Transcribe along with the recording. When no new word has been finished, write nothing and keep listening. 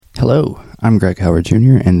Hello, I'm Greg Howard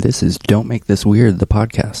Jr., and this is Don't Make This Weird, the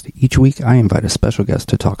podcast. Each week, I invite a special guest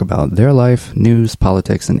to talk about their life, news,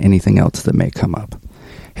 politics, and anything else that may come up.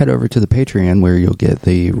 Head over to the Patreon, where you'll get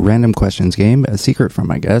the Random Questions game, a secret from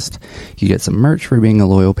my guest. You get some merch for being a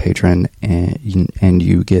loyal patron, and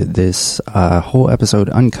you get this whole episode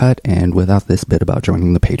uncut and without this bit about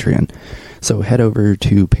joining the Patreon. So head over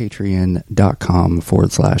to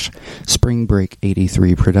patreon.com/Spring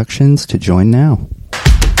Break83 Productions to join now.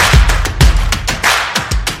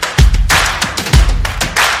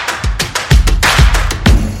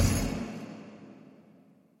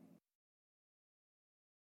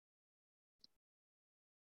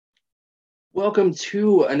 Welcome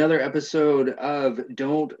to another episode of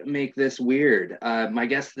Don't Make This Weird. My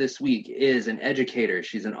guest this week is an educator.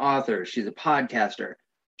 She's an author. She's a podcaster.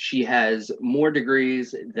 She has more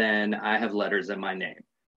degrees than I have letters in my name.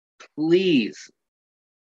 Please,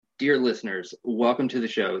 dear listeners, welcome to the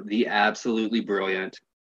show, the absolutely brilliant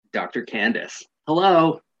Dr. Candace.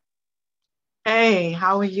 Hello. Hey,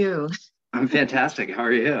 how are you? I'm fantastic. How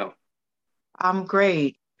are you? I'm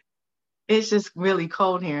great. It's just really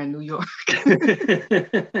cold here in New York.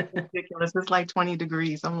 Ridiculous. It's like 20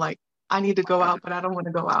 degrees. I'm like, I need to go out, but I don't want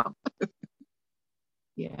to go out.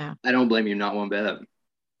 Yeah. I don't blame you, not one bit.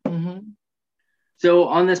 Mm-hmm. So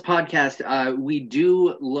on this podcast, we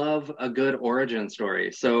do love a good origin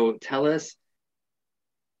story. So tell us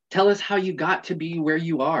how you got to be where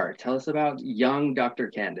you are. Tell us about young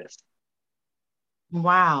Dr. Candace.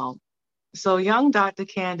 Wow. So young Dr.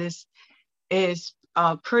 Candace is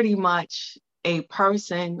pretty much a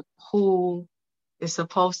person who is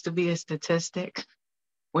supposed to be a statistic.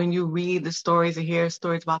 When you read the stories and hear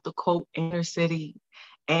stories about the quote inner city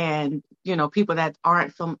and, people that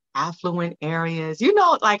aren't from affluent areas,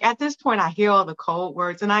 like at this point, I hear all the code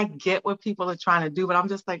words and I get what people are trying to do, but I'm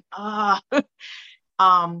just like, I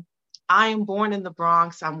am born in the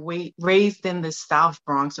Bronx. I'm raised in the South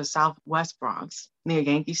Bronx or Southwest Bronx near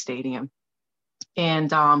Yankee Stadium.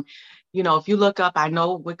 And, if you look up, I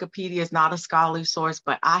know Wikipedia is not a scholarly source,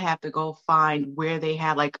 but I have to go find where they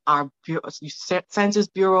have like our Census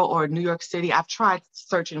Bureau or New York City. I've tried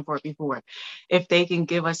searching for it before, if they can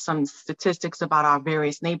give us some statistics about our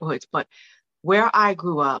various neighborhoods. But where I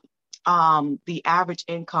grew up, the average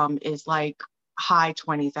income is like high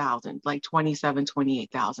 20,000, like $27,000,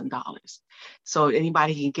 $28,000. So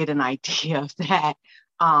anybody can get an idea of that.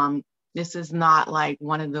 This is not like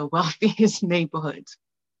one of the wealthiest neighborhoods.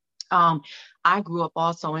 I grew up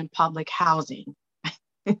also in public housing.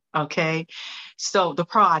 Okay. So the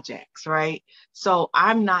projects, right? So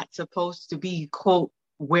I'm not supposed to be, quote,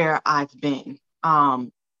 where I've been.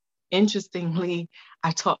 Interestingly,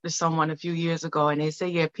 I talked to someone a few years ago and they say,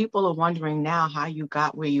 yeah, people are wondering now how you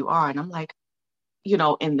got where you are. And I'm like,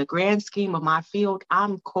 in the grand scheme of my field,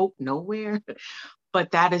 I'm, quote, nowhere.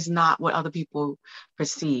 But that is not what other people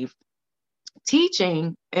perceive.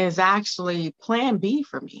 Teaching is actually plan B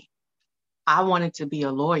for me. I wanted to be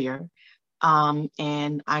a lawyer.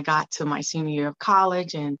 And I got to my senior year of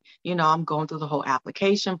college and, I'm going through the whole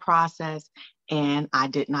application process and I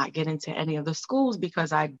did not get into any of the schools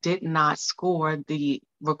because I did not score the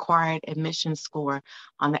required admission score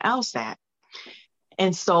on the LSAT.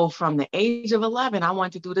 And so from the age of 11, I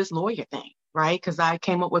wanted to do this lawyer thing, right? Because I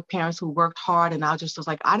came up with parents who worked hard and I just was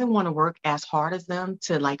like, I didn't want to work as hard as them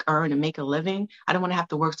to like earn and make a living. I didn't want to have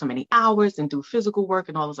to work so many hours and do physical work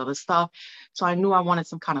and all this other stuff. So I knew I wanted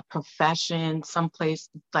some kind of profession, someplace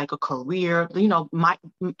like a career. I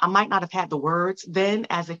might not have had the words then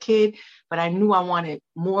as a kid, but I knew I wanted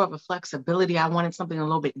more of a flexibility. I wanted something a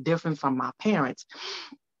little bit different from my parents.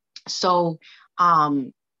 So,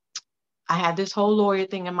 I had this whole lawyer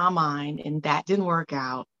thing in my mind and that didn't work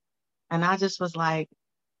out. And I just was like,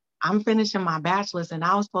 I'm finishing my bachelor's and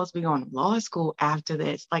I was supposed to be going to law school after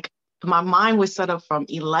this. Like my mind was set up from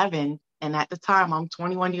 11. And at the time I'm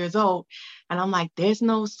 21 years old. And I'm like, there's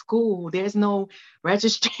no school. There's no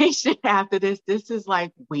registration after this. This is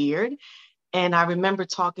like weird. And I remember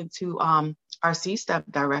talking to our C-STEP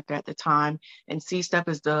director at the time. And C-STEP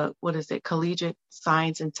is Collegiate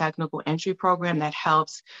Science and Technical Entry Program that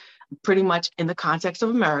helps pretty much in the context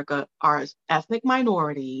of America, our ethnic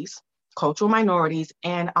minorities, cultural minorities,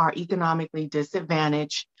 and our economically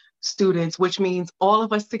disadvantaged students, which means all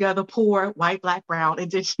of us together, poor, white, Black, brown,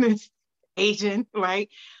 indigenous, Asian, right?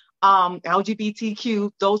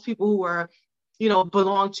 LGBTQ, those people who are,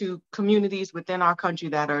 belong to communities within our country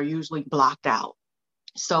that are usually blocked out.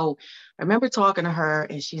 So I remember talking to her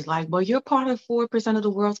and she's like, well, you're part of 4% of the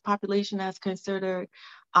world's population that's considered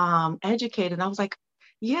educated. And I was like,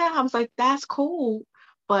 yeah, I was like, that's cool,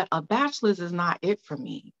 but a bachelor's is not it for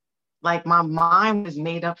me. Like my mind was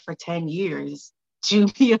made up for 10 years to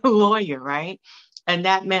be a lawyer, right? And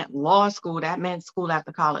that meant law school, that meant school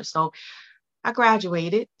after college. So I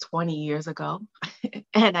graduated 20 years ago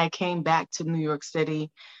and I came back to New York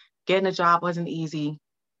City. Getting a job wasn't easy.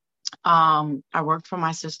 I worked for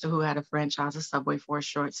my sister who had a franchise of Subway for a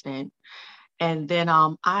short stint. And then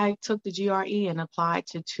I took the GRE and applied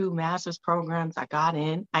to 2 master's programs. I got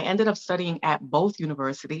in. I ended up studying at both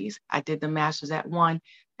universities. I did the master's at one.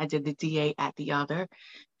 I did the DA at the other,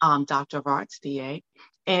 Doctor of Arts DA.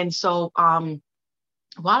 And so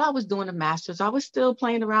while I was doing the master's, I was still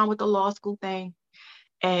playing around with the law school thing.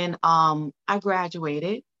 And I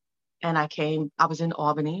graduated and I was in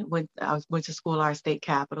Albany. I went to school at our state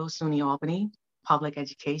capital, SUNY Albany, public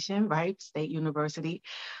education, right? State university.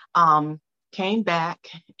 Came back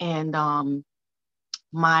and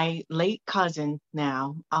my late cousin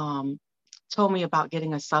now told me about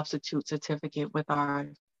getting a substitute certificate with our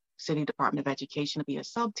city Department of Education to be a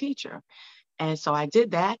sub teacher. And so I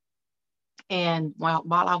did that. And while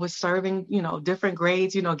I was serving, different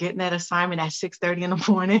grades, getting that assignment at 6:30 in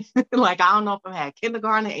the morning, like I don't know if I had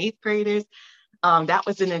kindergarten, 8th graders. That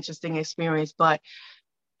was an interesting experience. But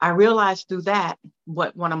I realized through that,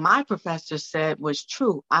 what one of my professors said was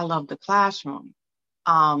true. I love the classroom.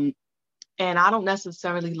 And I don't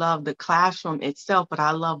necessarily love the classroom itself, but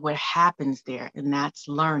I love what happens there, and that's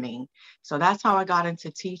learning. So that's how I got into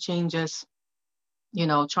teaching, just,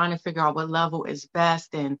 trying to figure out what level is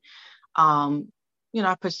best. And,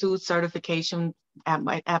 I pursued certification at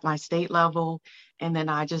my state level. And then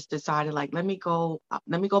I just decided, like, let me go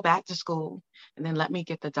back to school, and then let me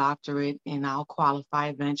get the doctorate, and I'll qualify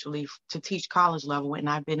eventually to teach college level. And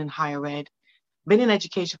I've been in higher ed, been in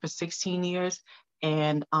education for 16 years.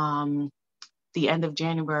 And the end of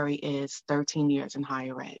January is 13 years in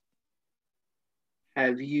higher ed.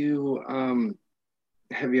 Have you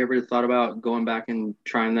ever thought about going back and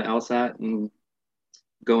trying the LSAT and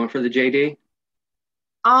going for the JD?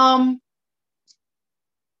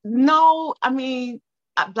 No, I mean,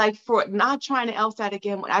 like, for not trying to LSAT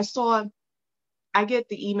again, I get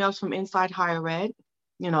the emails from Inside Higher Ed,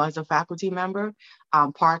 as a faculty member,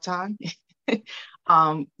 part-time,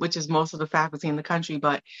 which is most of the faculty in the country,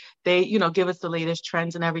 but they, give us the latest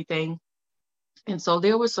trends and everything. And so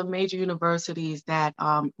there were some major universities that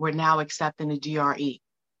were now accepting the GRE.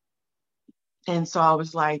 And so I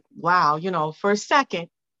was like, wow, for a second,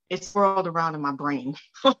 it swirled around in my brain.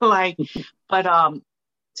 But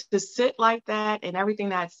to sit like that and everything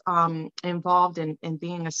that's involved in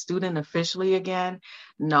being a student officially again,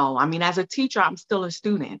 no. I mean, as a teacher, I'm still a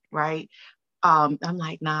student, right? I'm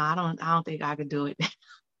like, nah, I don't think I could do it.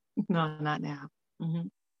 No, not now. Mm-hmm.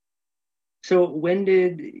 So when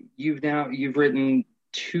did you've written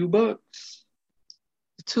 2 books?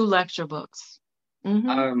 2 lecture books.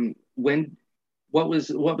 Mm-hmm. What was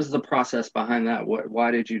the process behind that?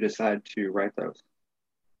 Why did you decide to write those?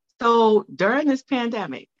 So during this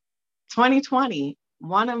pandemic, 2020,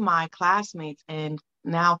 one of my classmates and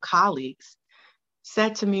now colleagues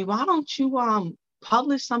said to me, why don't you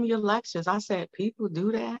publish some of your lectures? I said, people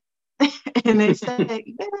do that? And they said,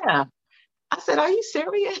 yeah. I said, are you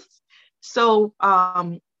serious? So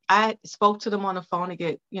I spoke to them on the phone to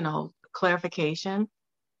get, clarification.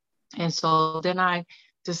 And so then I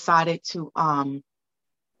decided to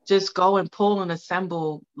just go and pull and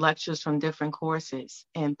assemble lectures from different courses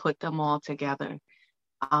and put them all together,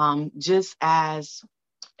 just as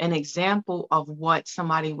an example of what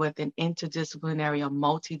somebody with an interdisciplinary or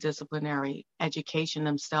multidisciplinary education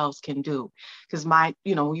themselves can do. Because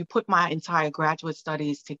you put my entire graduate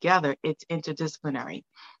studies together, it's interdisciplinary.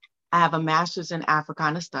 I have a master's in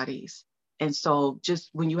Africana Studies. And so just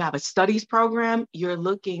when you have a studies program, you're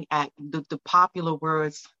looking at the popular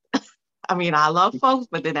words. I mean, I love folks,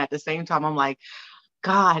 but then at the same time, I'm like,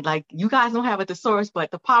 God, like, you guys don't have a thesaurus, but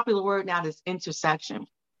the popular word now is intersection.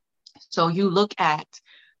 So you look at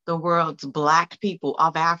the world's Black people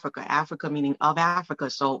of Africa, Africa meaning of Africa.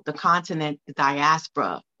 So the continent, the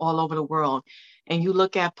diaspora all over the world. And you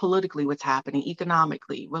look at politically what's happening,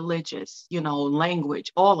 economically, religious,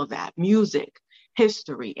 language, all of that, music,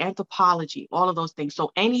 history, anthropology, all of those things.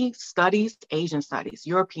 So any studies, Asian studies,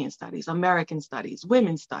 European studies, American studies,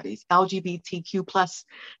 women's studies, LGBTQ plus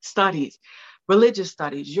studies, religious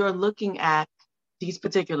studies, you're looking at these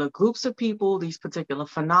particular groups of people, these particular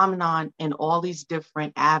phenomenon in all these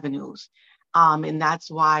different avenues. And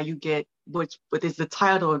that's why you get, what is the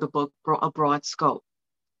title of the book, A Broad Scope.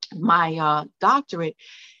 My doctorate,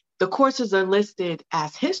 the courses are listed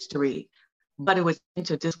as history, but it was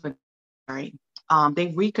interdisciplinary. They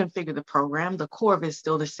reconfigured the program. The core of it is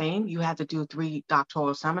still the same. You had to do 3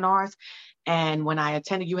 doctoral seminars. And when I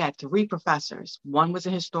attended, you had 3 professors. One was a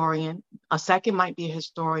historian, a second might be a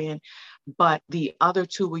historian, but the other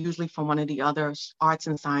 2 were usually from one of the other arts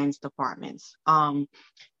and science departments.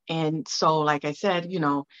 And so, like I said,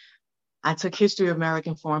 I took history of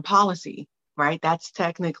American foreign policy, right? That's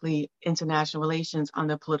technically international relations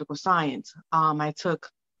under political science. I took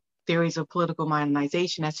theories of political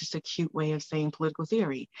modernization. That's just a cute way of saying political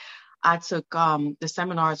theory. I took the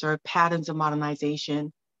seminars are patterns of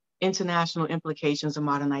modernization, international implications of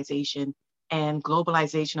modernization, and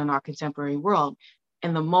globalization in our contemporary world.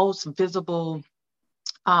 And the most visible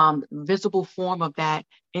form of that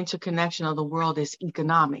interconnection of the world is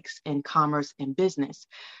economics and commerce and business.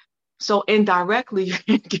 So indirectly,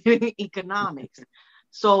 you're getting economics.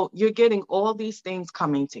 So you're getting all these things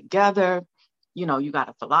coming together. You got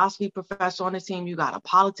a philosophy professor on the team, you got a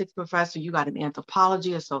politics professor, you got an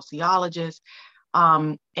anthropology, a sociologist,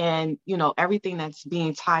 and everything that's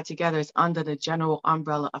being tied together is under the general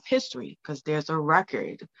umbrella of history, because there's a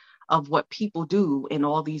record of what people do in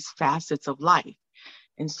all these facets of life.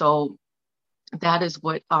 And so that is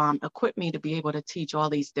what equipped me to be able to teach all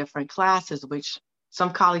these different classes, which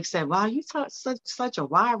some colleagues said, wow, you taught such a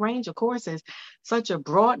wide range of courses, such a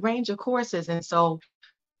broad range of courses. And so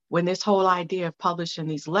when this whole idea of publishing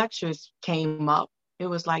these lectures came up, it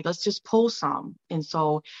was like, let's just pull some. And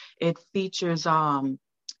so it features,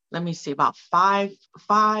 about five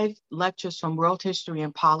lectures from world history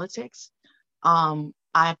and politics.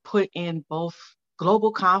 I put in both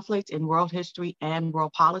global conflict in world history and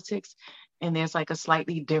world politics. And there's like a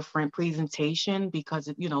slightly different presentation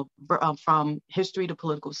because, from history to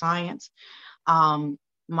political science.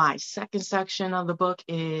 My second section of the book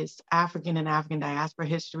is African and African diaspora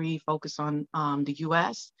history, focused on the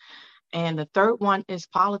U.S. And the third one is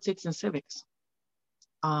politics and civics.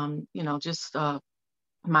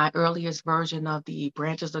 My earliest version of the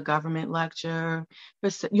branches of government lecture,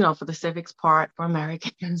 for the civics part for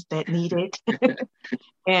Americans that need it,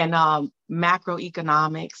 and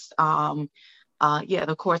macroeconomics.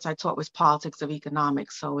 The course I taught was politics of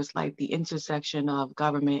economics. So it's like the intersection of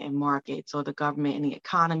government and markets, or the government and the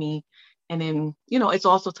economy. And then, it's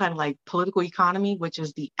also titled like political economy, which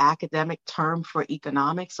is the academic term for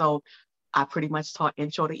economics. So I pretty much taught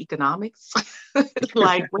intro to economics.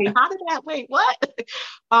 Like, what?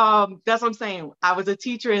 That's what I'm saying. I was a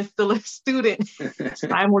teacher and still a student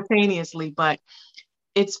simultaneously, but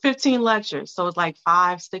it's 15 lectures. So it's like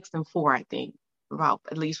 5, 6, and 4, I think.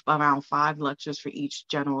 At least around 5 lectures for each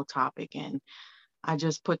general topic. And I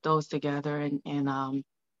just put those together and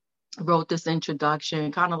wrote this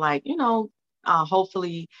introduction, kind of like,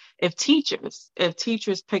 hopefully if teachers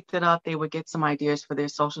picked it up, they would get some ideas for their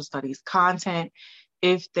social studies content.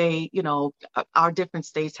 If they, our different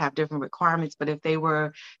states have different requirements, but if they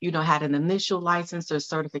were, had an initial license or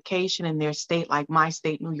certification in their state, like my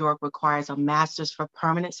state, New York, requires a master's for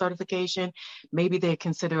permanent certification, maybe they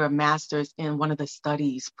consider a master's in one of the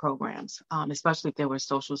studies programs, especially if they were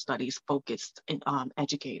social studies focused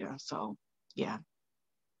educator. So yeah,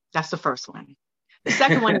 that's the first one. The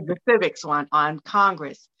second one is the civics one on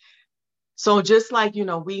Congress. So just like,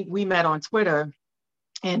 we met on Twitter,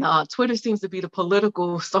 and Twitter seems to be the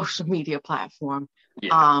political social media platform.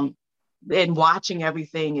 Yeah. And watching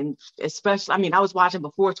everything, and especially, I was watching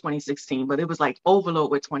before 2016, but it was like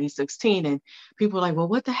overload with 2016, and people were like, well,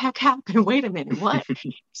 what the heck happened? Wait a minute, what?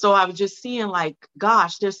 So I was just seeing like,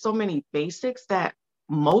 gosh, there's so many basics that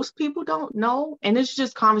most people don't know. And it's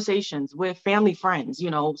just conversations with family, friends,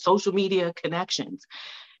 social media connections.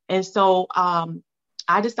 And so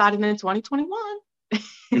I decided in 2021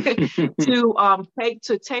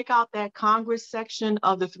 to take out that Congress section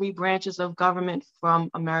of the 3 branches of government from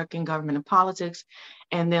American government and politics,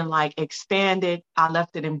 and then like expand it. I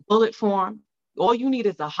left it in bullet form. All you need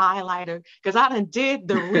is a highlighter, because I done did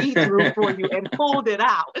the read through for you and pulled it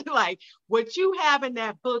out. Like what you have in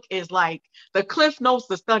that book is like the Cliff Notes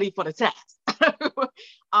to study for the test.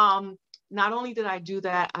 Not only did I do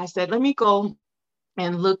that, I said, let me go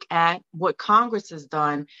and look at what Congress has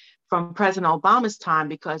done from President Obama's time,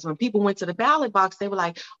 because when people went to the ballot box, they were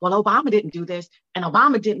like, well, Obama didn't do this and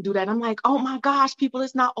Obama didn't do that. I'm like, oh my gosh, people,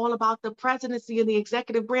 it's not all about the presidency and the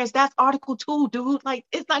executive branch. That's Article 2, dude. Like,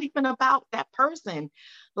 it's not even about that person.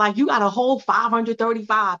 Like, you got a whole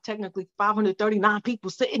 535, technically 539 people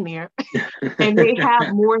sitting there, and they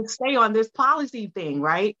have more say on this policy thing,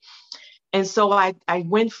 right? And so I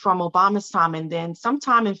went from Obama's time, and then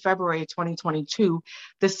sometime in February 2022,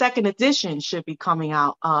 the second edition should be coming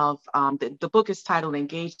out of the book is titled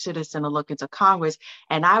Engaged Citizen: A Look into Congress.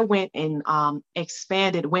 And I went and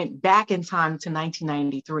went back in time to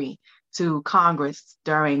 1993 to Congress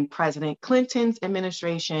during President Clinton's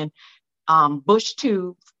administration, Bush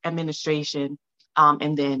 2 administration,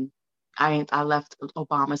 and then I left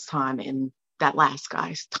Obama's time in that last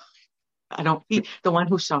guy's time. The one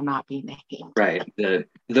who shall not be named. Right.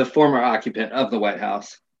 The former occupant of the White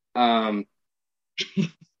House. And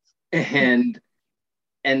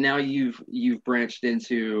now you've branched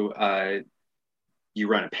into you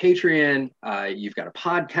run a Patreon, you've got a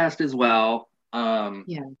podcast as well.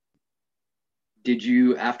 Yeah. Did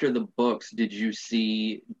you, after the books, did you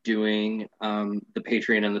see doing the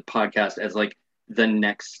Patreon and the podcast as like the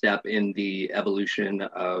next step in the evolution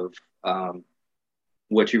of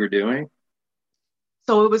what you were doing?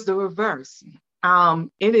 So it was the reverse.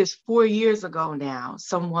 It is 4 years ago now.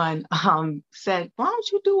 Someone said, "Why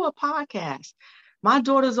don't you do a podcast?" My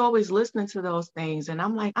daughter's always listening to those things. And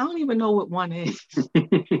I'm like, I don't even know what one is,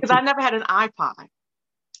 because I never had an iPod,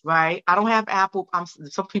 right? I don't have Apple.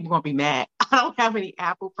 Some people are going to be mad. I don't have any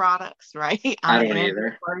Apple products, right? I don't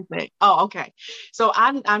either. Oh, okay. So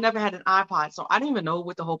I never had an iPod. So I didn't even know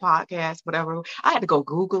what the whole podcast, whatever. I had to go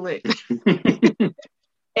Google it.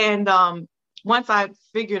 And once I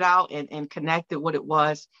figured out and connected what it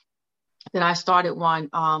was, then I started one.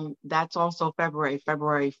 That's also February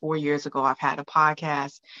 4 years ago. I've had a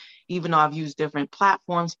podcast, even though I've used different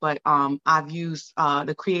platforms, but I've used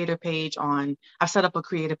the creator page I've set up a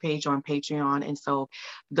creator page on Patreon. And so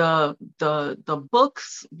the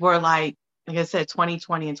books were like I said,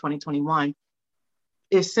 2020 and 2021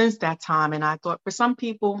 is since that time. And I thought for some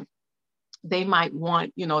people, they might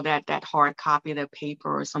want, that hard copy of their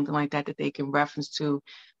paper or something like that they can reference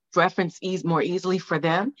more easily for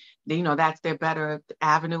them. That's their better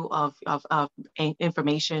avenue of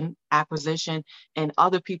information acquisition. And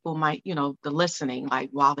other people might, the listening, like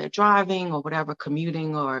while they're driving or whatever,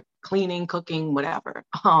 commuting or cleaning, cooking, whatever,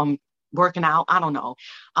 working out, I don't know.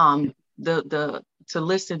 To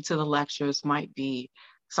listen to the lectures might be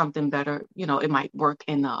something better, it might work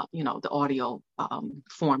in the audio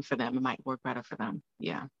form for them. It might work better for them.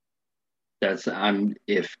 Yeah.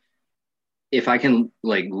 If I can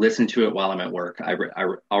like listen to it while I'm at work,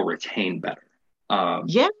 I'll retain better.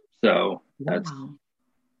 Yeah. So that's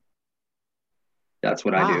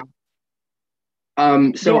what wow. I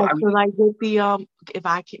do. So like with the if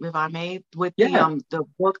I may, with the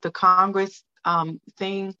book, the Congress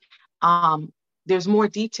thing, there's more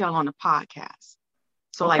detail on the podcast.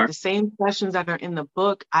 So like the same questions that are in the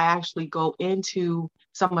book, I actually go into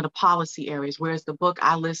some of the policy areas, whereas the book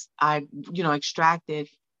I extracted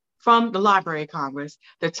from the Library of Congress,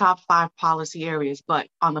 the top 5 policy areas. But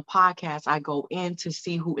on the podcast, I go in to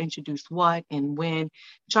see who introduced what and when,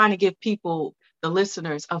 trying to give people, the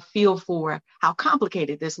listeners, a feel for how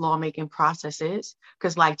complicated this lawmaking process is.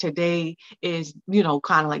 Because like today is,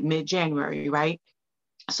 kind of like mid-January, right?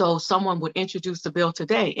 So someone would introduce the bill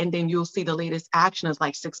today, and then you'll see the latest action is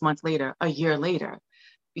like 6 months later, a year later,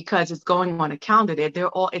 because it's going on a calendar.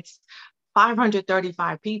 It's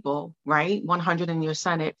 535 people, right? 100 in your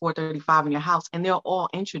Senate, 435 in your House, and they're all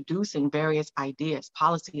introducing various ideas,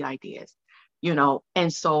 policy ideas,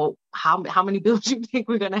 And so how many bills do you think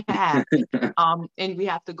we're going to have? And we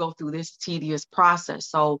have to go through this tedious process.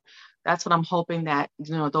 So that's what I'm hoping that,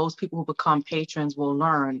 those people who become patrons will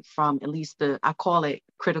learn from at least I call it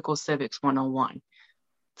Critical Civics 101.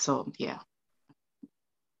 So, yeah.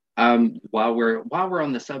 While we're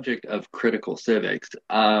on the subject of critical civics,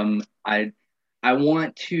 I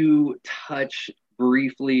want to touch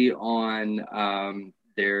briefly on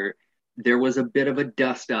there was a bit of a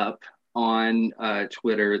dust up on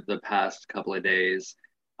Twitter the past couple of days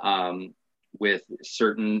with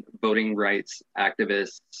certain voting rights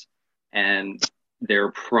activists and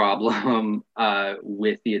their problem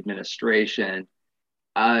with the administration.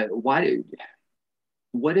 What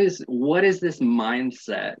is this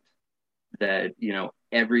mindset that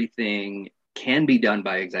everything can be done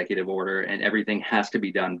by executive order and everything has to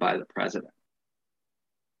be done by the president?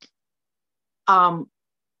 I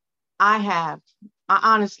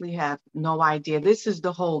honestly have no idea. This is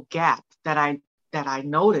the whole gap that I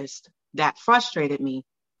noticed that frustrated me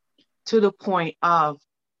to the point of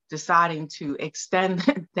deciding to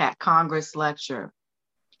extend that Congress lecture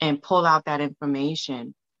and pull out that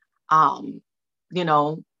information.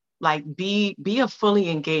 Like be a fully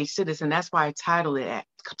engaged citizen. That's why I titled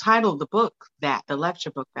the book the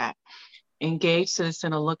lecture book that Engaged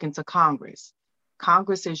Citizen: A Look into Congress.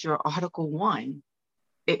 Congress is your Article 1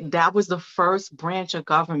 that was the first branch of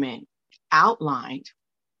government outlined,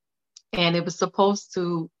 and it was supposed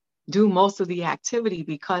to do most of the activity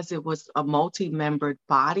because it was a multi-membered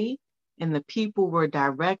body and the people were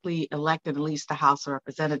directly elected, at least the House of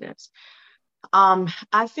Representatives.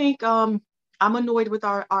 I think I'm annoyed with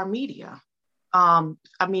our media. I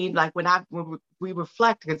mean, like when we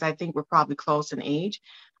reflect, because I think we're probably close in age,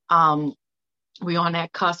 we're on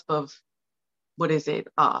that cusp of, what is it,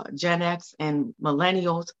 Gen X and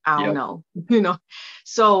millennials. I don't know,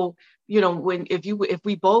 So, if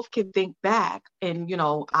we both can think back, and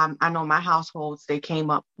I know my households, I came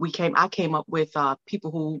up with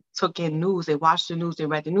people who took in news, they watched the news, they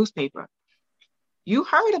read the newspaper. You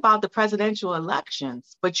heard about the presidential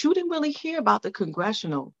elections, but you didn't really hear about the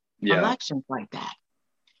congressional elections like that.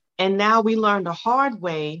 And now we learned the hard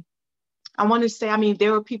way. I want to say, I mean,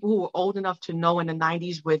 there were people who were old enough to know in the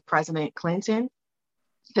 90s with President Clinton,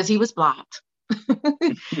 because he was blocked.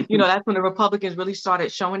 That's when the Republicans really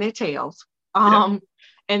started showing their tails. And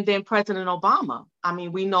then President Obama. I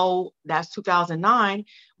mean, we know that's 2009.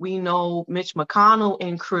 We know Mitch McConnell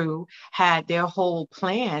and crew had their whole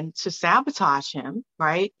plan to sabotage him,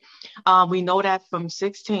 right? We know that from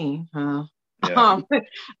 16.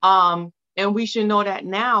 And we should know that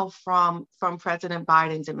now from President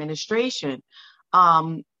Biden's administration.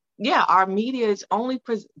 Our media is only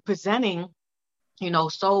presenting,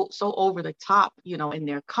 so over the top, in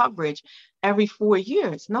their coverage every 4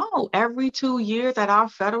 years. No, every 2 years at our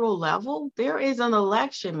federal level, there is an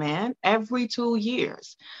election, man, every 2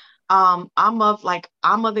 years. I'm of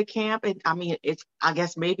the camp, and I mean, I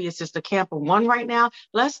guess maybe it's just the camp of one right now.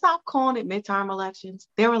 Let's stop calling it midterm elections.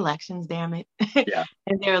 They're elections, damn it.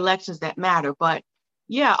 And they're elections that matter. But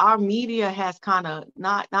our media has kind of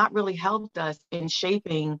not really helped us in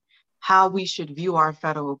shaping how we should view our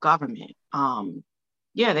federal government.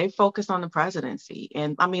 They focus on the presidency.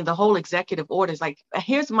 And I mean, the whole executive orders, like,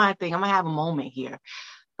 here's my thing. I'm going to have a moment here.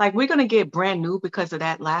 Like, we're going to get brand new because of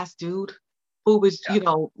that last dude who was,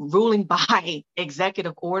 ruling by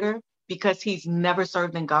executive order, because he's never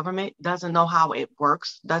served in government, doesn't know how it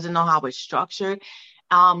works, doesn't know how it's structured.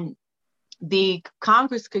 The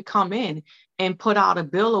Congress could come in and put out a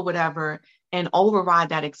bill or whatever and override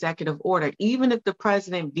that executive order. Even if the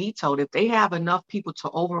president vetoed, if they have enough people to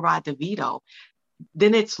override the veto,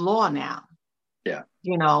 then it's law now.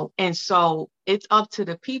 And so it's up to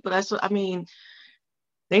the people. That's what I mean.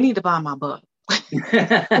 They need to buy my book.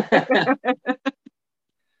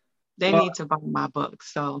 They need to buy my book.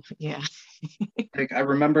 So, yeah. Like, I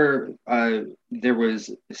remember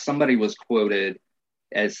somebody was quoted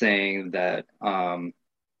as saying that,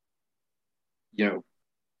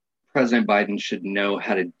 President Biden should know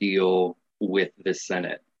how to deal with the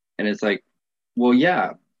Senate. And it's like, well,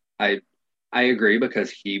 yeah, I agree, because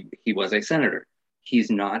he was a senator. He's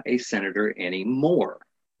not a senator anymore.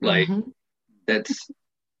 Like, that's...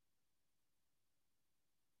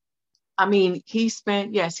 I mean, he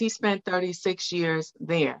spent 36 years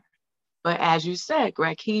there. But as you said,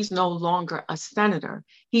 Greg, he's no longer a senator.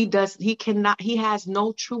 He has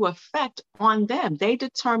no true effect on them.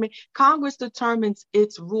 Congress determines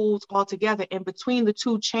its rules altogether. And between the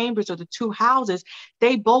two chambers or the two houses,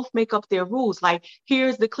 they both make up their rules. Like,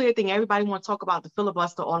 here's the clear thing. Everybody want to talk about the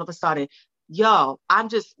filibuster all of a sudden. Yo, I'm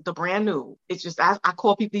just the brand new. It's just, I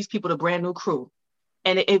call these people the brand new crew.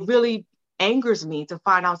 And it really angers me to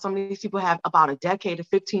find out some of these people have about a decade to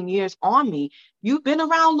 15 years on me. You've been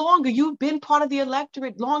around longer. You've been part of the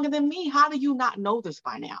electorate longer than me. How do you not know this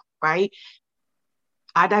by now? Right?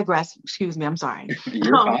 I digress. Excuse me. I'm sorry.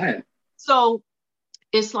 You're fine. So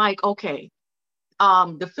it's like, okay,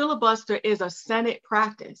 the filibuster is a Senate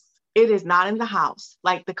practice. It is not in the House.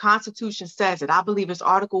 Like the Constitution says it. I believe it's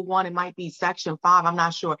Article 1. It might be Section 5. I'm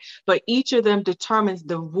not sure. But each of them determines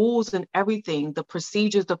the rules and everything, the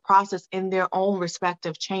procedures, the process in their own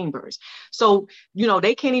respective chambers. So,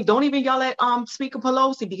 they don't even yell at Speaker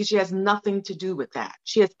Pelosi, because she has nothing to do with that.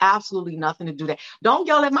 She has absolutely nothing to do with that. Don't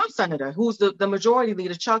yell at my senator, who's the majority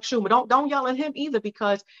leader, Chuck Schumer. Don't yell at him either,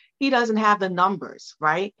 because he doesn't have the numbers,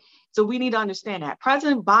 right? So we need to understand that.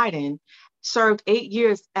 President Biden served 8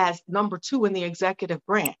 years as number 2 in the executive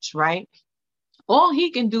branch, right? All he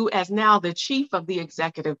can do as now the chief of the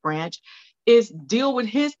executive branch is deal with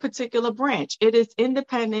his particular branch. It is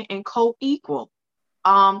independent and co-equal.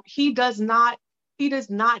 He does not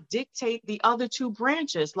dictate the other 2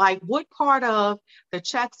 branches. Like, what part of the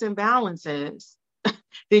checks and balances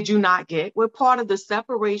did you not get? What part of the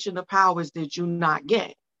separation of powers did you not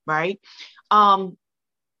get, right?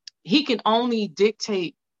 He can only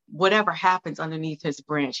dictate whatever happens underneath his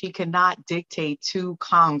branch. He cannot dictate to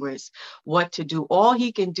Congress what to do. All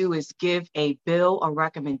he can do is give a bill, a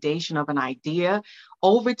recommendation of an idea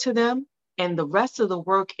over to them, and the rest of the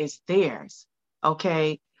work is theirs.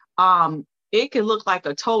 Okay. It can look like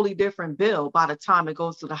a totally different bill by the time it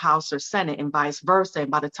goes to the House or Senate and vice versa,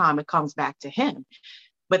 and by the time it comes back to him.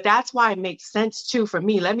 But that's why it makes sense too for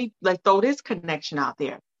me. Let me throw this connection out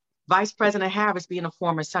there. Vice President Harris being a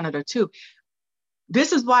former senator too.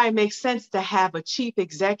 This is why it makes sense to have a chief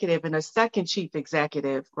executive and a second chief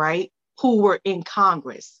executive, right, who were in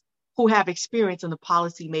Congress, who have experience in the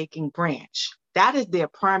policymaking branch. That is their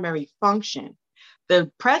primary function. The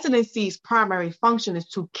presidency's primary function is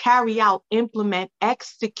to carry out, implement,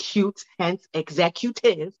 execute, hence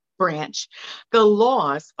executive branch, the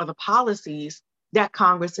laws or the policies that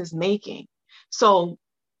Congress is making. So,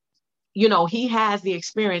 he has the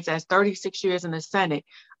experience as 36 years in the Senate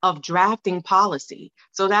of drafting policy.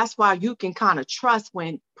 So that's why you can kind of trust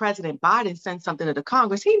when President Biden sends something to the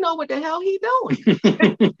Congress, he know what the hell he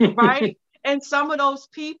doing, right? And some of those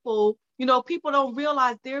people, people don't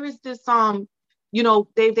realize there is this,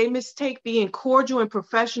 they mistake being cordial and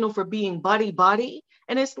professional for being buddy.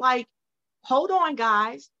 And it's like, hold on,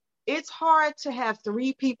 guys. It's hard to have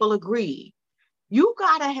 3 people agree. You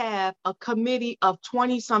got to have a committee of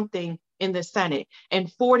 20 something in the Senate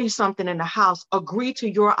and 40 something in the House agree to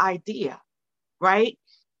your idea, right?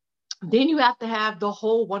 Then you have to have the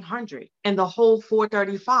whole 100 and the whole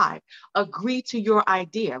 435 agree to your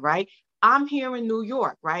idea, right? I'm here in New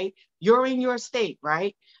York, right? You're in your state,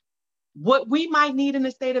 right? What we might need in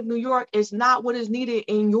the state of New York is not what is needed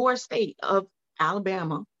in your state of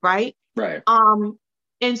Alabama, right? Right.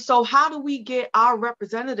 And so how do we get our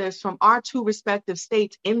representatives from our 2 respective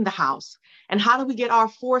states in the House? And how do we get our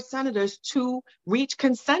 4 senators to reach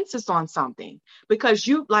consensus on something? Because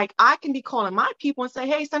I can be calling my people and say,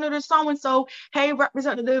 hey, Senator so-and-so, hey,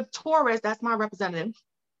 Representative Torres, that's my representative.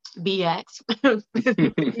 BX,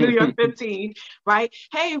 New York 15, right?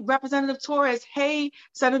 Hey, Representative Torres. Hey,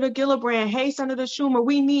 Senator Gillibrand. Hey, Senator Schumer.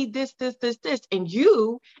 We need this. And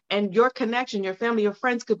you and your connection, your family, your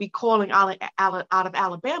friends could be calling out of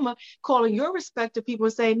Alabama, calling your respective people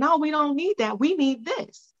and saying, no, we don't need that. We need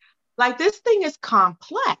this. Like, this thing is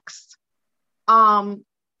complex. And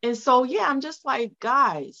so, yeah, I'm just like,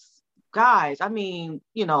 guys, I mean,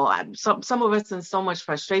 some of us in so much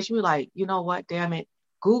frustration, we're like, you know what, damn it.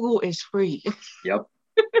 Google is free. Yep.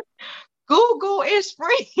 Google is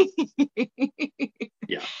free.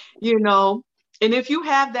 Yeah. And if you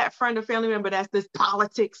have that friend or family member that's this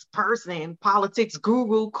politics person, politics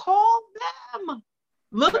guru, call them.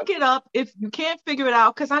 Look it up. If you can't figure it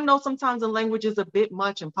out, because I know sometimes the language is a bit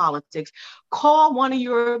much in politics, call one of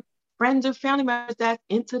your friends or family members that's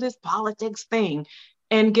into this politics thing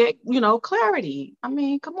and get, clarity. I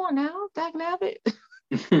mean, come on now, dag nabbit.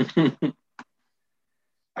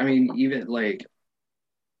 I mean, even like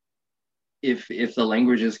if the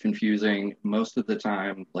language is confusing, most of the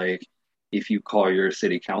time, like if you call your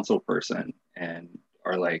city council person and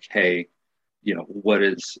are like, hey, what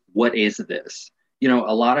is this?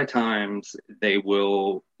 A lot of times they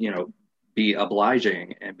will, be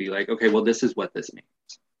obliging and be like, okay, well, this is what this means.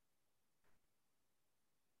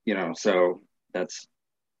 So that's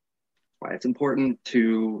why it's important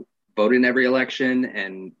to vote in every election.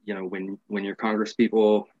 And, when your Congress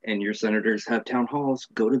people and your senators have town halls,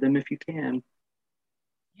 go to them if you can.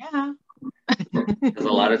 Yeah. Because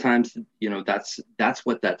a lot of times, that's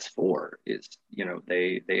what that's for is,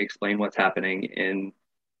 they explain what's happening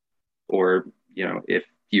or, if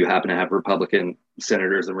you happen to have Republican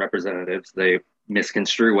senators and representatives, they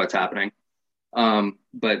misconstrue what's happening.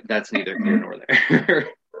 But that's neither here nor there.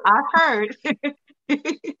 I've heard.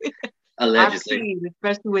 Allegedly. I've seen,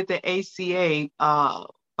 especially with the ACA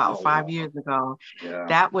about 5 years ago. Yeah.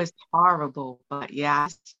 That was horrible. But yeah, I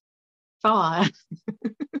saw it,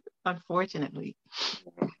 unfortunately.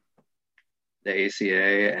 The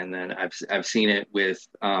ACA, and then I've seen it with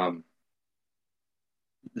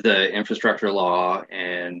the infrastructure law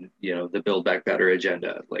and the Build Back Better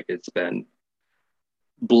agenda. Like, it's been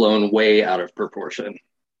blown way out of proportion.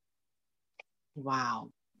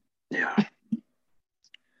 Wow. Yeah.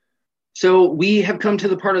 So we have come to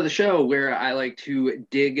the part of the show where I like to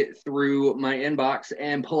dig through my inbox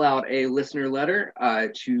and pull out a listener letter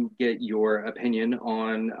to get your opinion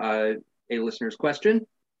on a listener's question.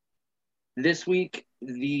 This week,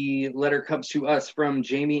 the letter comes to us from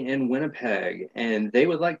Jamie in Winnipeg, and they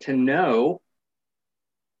would like to know,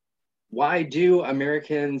 why do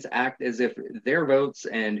Americans act as if their votes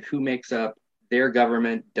and who makes up their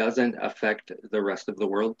government doesn't affect the rest of the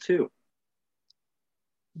world too?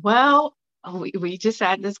 Well, we just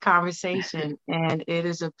had this conversation, and it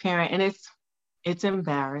is apparent, and it's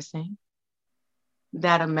embarrassing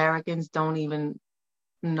that Americans don't even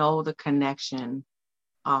know the connection,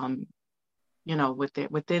 um,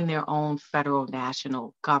 within their own federal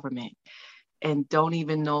national government, and don't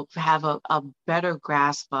even know have a better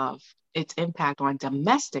grasp of its impact on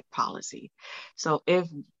domestic policy. So if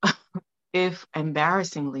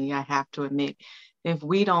embarrassingly, I have to admit, if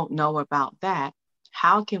we don't know about that,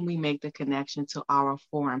 how can we make the connection to our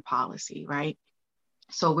foreign policy, right?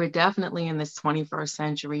 So we're definitely in this 21st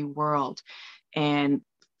century world. And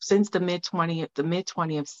since the mid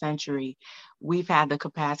 20th century, we've had the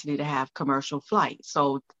capacity to have commercial flight.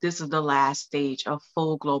 So this is the last stage of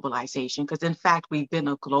full globalization, because in fact, we've been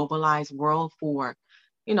a globalized world for,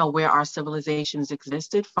 where our civilizations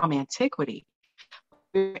existed from antiquity.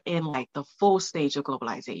 We're in like the full stage of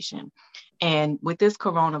globalization. And with this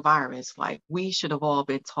coronavirus, like we should have all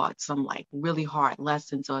been taught some like really hard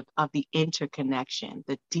lessons of the interconnection,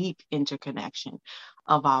 the deep interconnection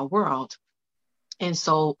of our world. And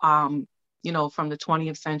so, from the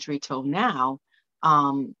 20th century till now,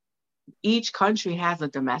 um, each country has a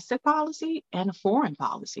domestic policy and a foreign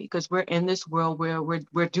policy, because we're in this world where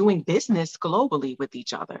we're doing business globally with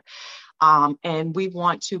each other. And we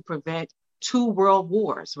want to prevent two world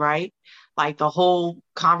wars, right? Like the whole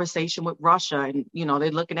conversation with Russia, and they're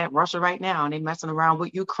looking at Russia right now, and they're messing around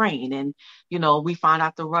with Ukraine, and we find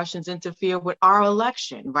out the Russians interfere with our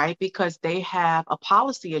election, right? Because they have a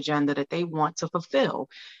policy agenda that they want to fulfill,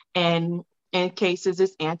 and in cases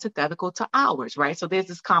it's antithetical to ours, right? So there's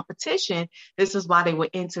this competition. This is why they would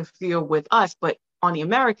interfere with us, but on the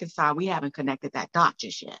American side, we haven't connected that dot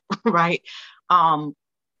just yet, right? Um,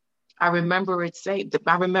 I remember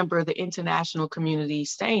the international community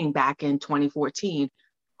saying back in 2014,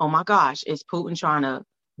 oh my gosh, is Putin trying to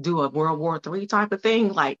do a World War III type of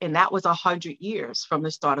thing? Like, and that was 100 years from the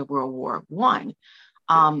start of World War I.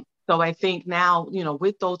 So I think now,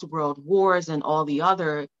 with those world wars and all the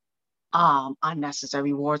other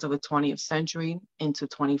unnecessary wars of the 20th century into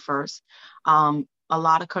 21st, a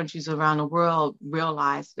lot of countries around the world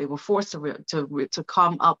realized they were forced to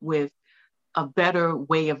come up with a better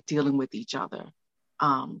way of dealing with each other.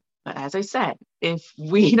 But as I said, if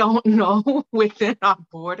we don't know within our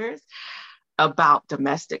borders about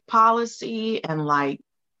domestic policy, and like,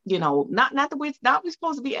 not that we're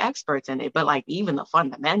supposed to be experts in it, but like even the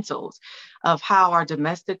fundamentals of how our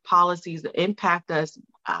domestic policies impact us,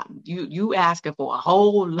 you asking for a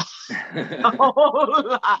whole lot, a whole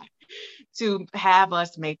lot to have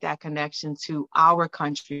us make that connection to our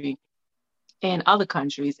country and other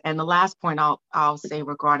countries. And the last point I'll say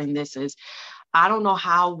regarding this is, I don't know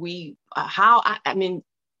how I mean,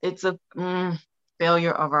 it's a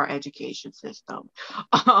failure of our education system.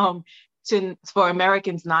 For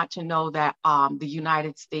Americans not to know that the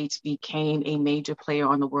United States became a major player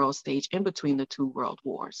on the world stage in between the two world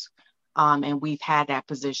wars. And we've had that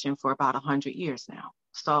position for about 100 years now.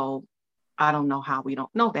 So I don't know how we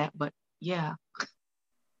don't know that, but yeah.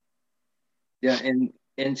 Yeah,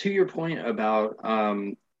 and to your point about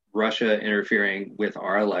Russia interfering with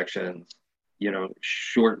our elections,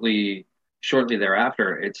 shortly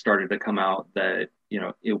thereafter, it started to come out that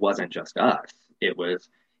it wasn't just us. It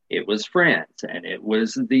was France, and it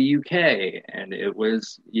was the UK, and it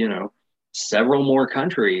was several more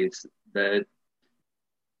countries that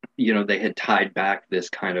they had tied back this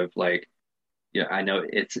kind of like, I know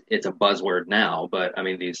it's a buzzword now, but I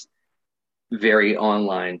mean these very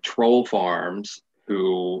online troll farms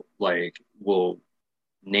who like will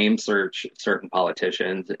name search certain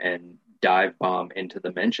politicians and dive bomb into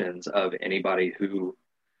the mentions of anybody who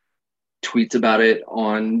tweets about it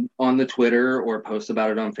on the Twitter or posts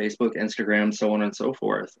about it on Facebook, Instagram, so on and so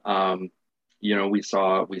forth. We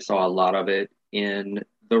saw a lot of it in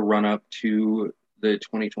the run up to the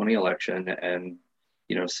 2020 election, and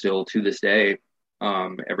still to this day,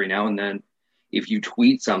 every now and then, if you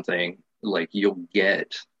tweet something, like you'll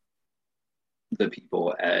get the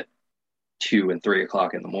people at 2 and 3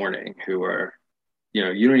 o'clock in the morning who are, you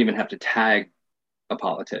don't even have to tag a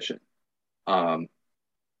politician.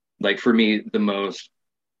 Like for me, the most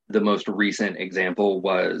recent example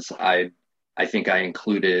was I think I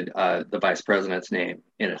included the vice president's name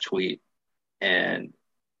in a tweet, and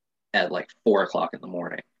at like 4 o'clock in the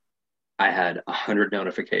morning, I had 100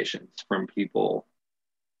 notifications from people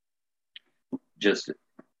just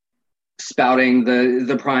spouting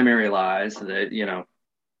the primary lies that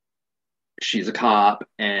she's a cop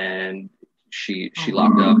and she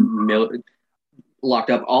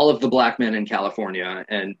locked up all of the black men in California,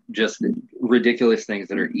 and just ridiculous things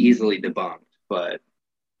that are easily debunked. But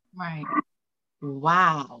right.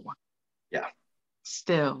 Wow. Yeah.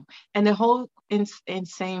 Still. And the whole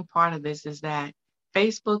insane part of this is that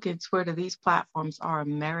Facebook and Twitter, these platforms are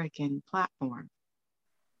American platforms.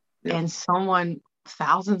 Yep. And someone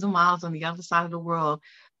thousands of miles on the other side of the world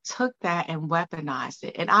took that and weaponized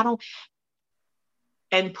it. And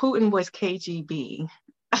Putin was KGB,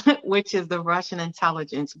 which is the Russian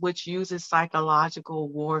intelligence, which uses psychological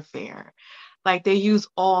warfare. Like they use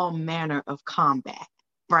all manner of combat,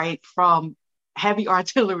 right? From heavy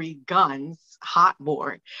artillery guns, hot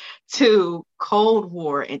war, to Cold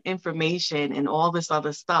War and information and all this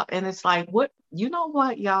other stuff. And it's like, what, you know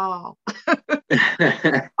what, y'all?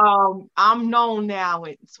 I'm known now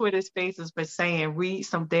in Twitter spaces for saying, read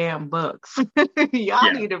some damn books.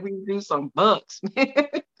 Y'all need to redo some books,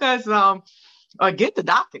 because or get the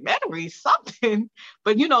documentary, something.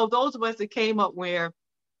 But those of us that came up where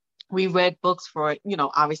we read books for,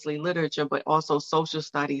 obviously literature, but also social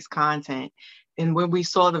studies content. And when we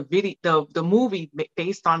saw the video, the movie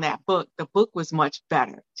based on that book, the book was much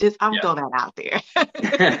better. Just I'll throw that out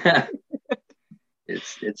there.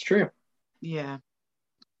 It's true. Yeah.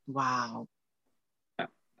 Wow.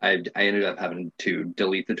 I ended up having to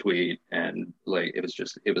delete the tweet, and like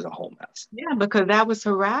it was a whole mess. Yeah, because that was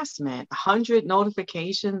harassment. 100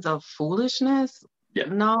 notifications of foolishness. Yeah.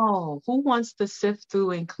 No, who wants to sift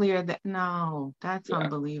through and clear that? No, that's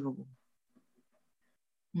unbelievable.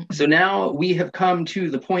 So now we have come to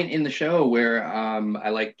the point in the show where I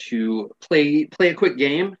like to play a quick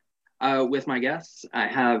game with my guests. I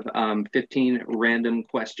have 15 random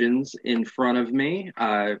questions in front of me.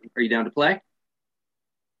 Are you down to play?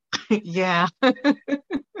 Yeah.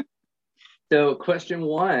 So question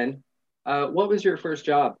 1, what was your first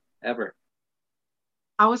job ever?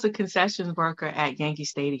 I was a concessions worker at Yankee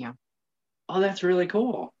Stadium. Oh, that's really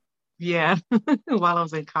cool. Yeah, while I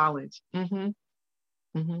was in college. Mm-hmm.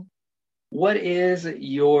 Mm-hmm. What is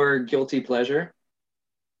your guilty pleasure?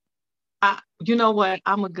 You know what?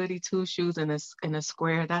 I'm a goody two shoes in a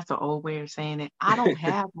square. That's an old way of saying it. I don't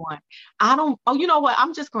have one. Oh, you know what?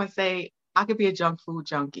 I'm just going to say I could be a junk food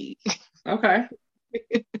junkie. Okay.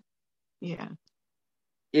 Yeah.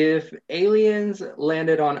 If aliens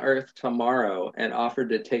landed on Earth tomorrow and offered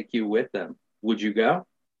to take you with them, would you go?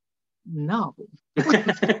 No.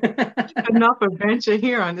 Enough adventure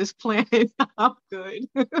here on this planet. I'm good.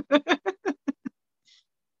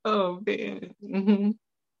 Oh, man. Mm-hmm.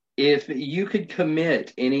 If you could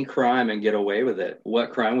commit any crime and get away with it,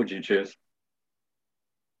 what crime would you choose?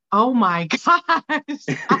 Oh, my gosh.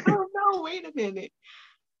 I don't know. Wait a minute.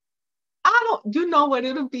 You know what?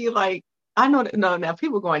 It'll be like, I know that, no, now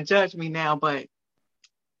people are going to judge me now, but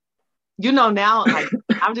now, like,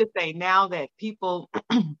 I'm just saying now that people,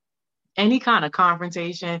 any kind of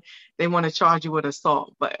confrontation, they want to charge you with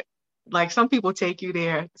assault, but like some people take you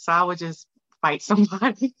there. So I would just fight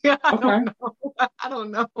somebody. I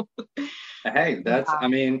don't know. Hey, I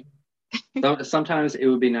mean, sometimes it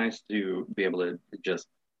would be nice to be able to just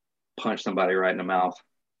punch somebody right in the mouth.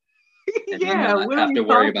 And not have to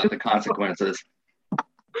worry about the consequences.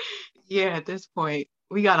 Yeah, at this point,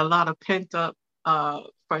 we got a lot of pent up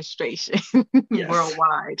frustration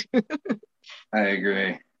worldwide. I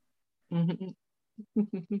agree. Mm-hmm.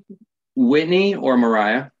 Whitney or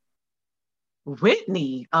Mariah?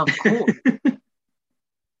 Whitney, of course.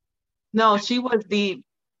 No, she was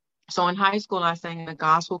so in high school, I sang in the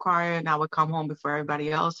gospel choir, and I would come home before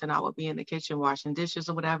everybody else, and I would be in the kitchen washing dishes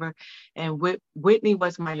or whatever. And Whitney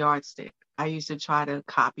was my yardstick. I used to try to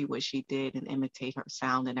copy what she did and imitate her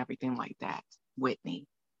sound and everything like that. Whitney.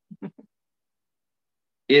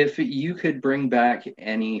 If you could bring back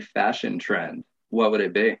any fashion trend, what would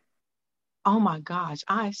it be? Oh my gosh,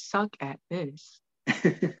 I suck at this.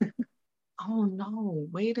 Oh no,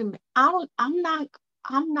 wait a minute. I'm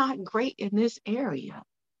not great in this area.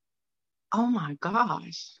 Oh my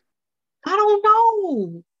gosh. I don't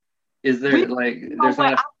know. Is there there's not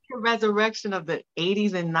I see a resurrection of the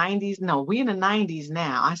 80s and 90s? No, we in the 90s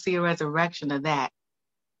now. I see a resurrection of that.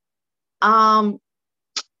 Dag,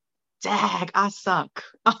 I suck.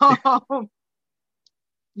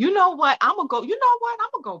 You know what? I'm gonna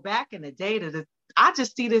go back in the day to I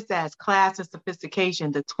just see this as class and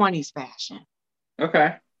sophistication, the 20s fashion.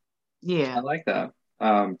 Okay. Yeah. I like that.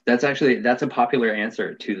 That's a popular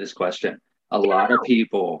answer to this question. A lot of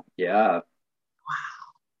people, Wow.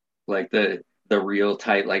 like the real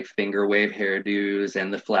tight like finger wave hairdos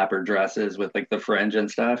and the flapper dresses with like the fringe and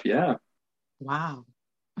stuff. Yeah. Wow.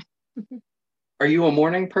 Are you a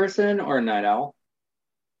morning person or a night owl?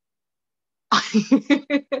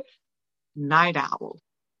 Night owl.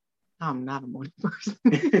 I'm not a morning person.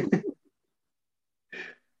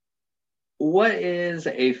 What is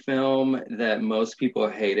a film that most people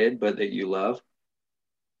hated but that you love?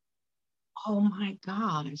 Oh my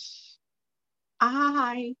gosh.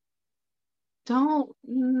 I don't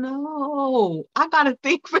know. I gotta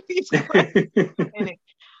think for these questions a minute.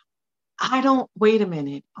 I don't, wait a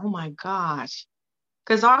minute. Oh my gosh.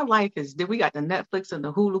 Because our life is, we got the Netflix and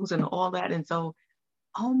the Hulus and all that. And so,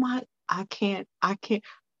 oh my, I can't,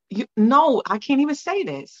 no, I can't even say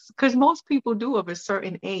this because most people do of a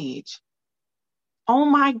certain age. Oh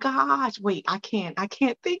my gosh. Wait, I can't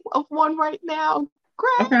think of one right now.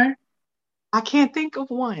 Greg, Okay. I can't think of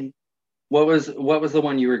one. What was the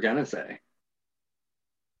one you were gonna say?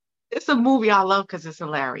 It's a movie I love because it's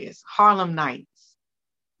hilarious. Harlem Nights.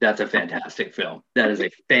 That's a fantastic film. That is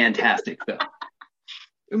a fantastic film.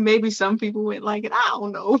 Maybe some people would like it. I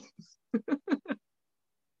don't know.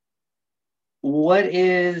 What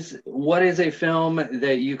is a film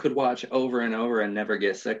that you could watch over and over and never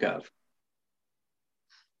get sick of?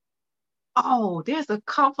 Oh, there's a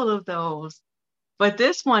couple of those, but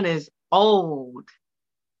this one is old.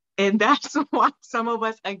 And that's why some of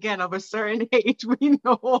us, again, of a certain age, we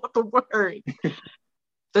know all the words.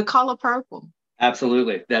 The Color Purple.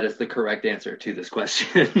 Absolutely. That is the correct answer to this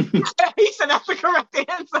question. He said that's the correct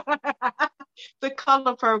answer. The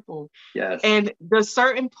Color Purple. Yes. And the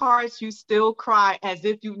certain parts you still cry as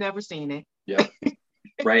if you've never seen it. Yep.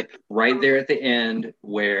 Right there at the end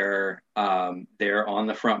where they're on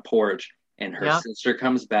the front porch and her Yep. sister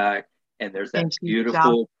comes back and there's that And she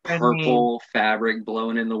beautiful shouts her name. purple fabric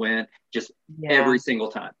blowing in the wind just Yeah. every single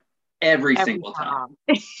time. Every Every single time.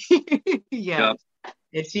 Yeah. Yep.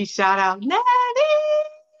 And she shout out, Yep.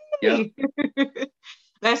 Natty.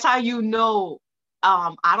 That's how you know.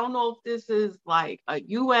 I don't know if this is like a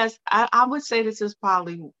US, I would say this is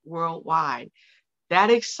probably worldwide. That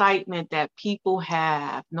excitement that people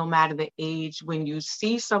have, no matter the age, when you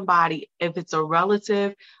see somebody, if it's a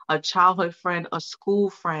relative, a childhood friend, a school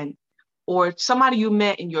friend, or somebody you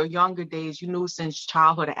met in your younger days, you knew since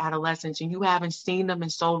childhood or adolescence, and you haven't seen them in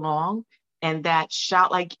so long. And that shout,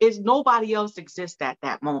 like, it's nobody else exists at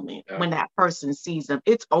that moment Yep. when that person sees them.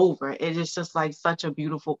 It's over. It is just like such a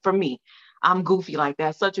beautiful, for me, I'm goofy like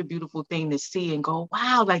that, such a beautiful thing to see and go,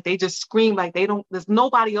 wow, like they just scream like they don't, there's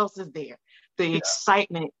nobody else is there. The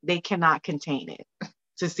excitement, they cannot contain it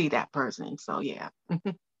to see that person. So yeah.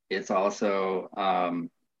 It's also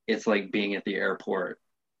it's like being at the airport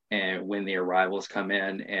and when the arrivals come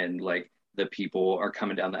in and like the people are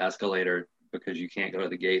coming down the escalator because you can't go to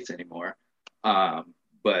the gates anymore.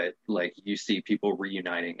 But like you see people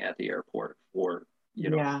reuniting at the airport for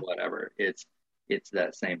Yeah. whatever. It's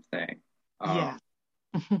that same thing. Yeah.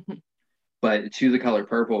 But to the color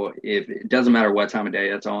purple, if it doesn't matter what time of day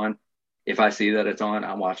it's on, if I see that it's on,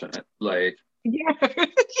 I'm watching it. Like Yeah.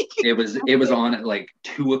 it was on at like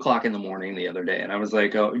 2 o'clock in the morning the other day, and I was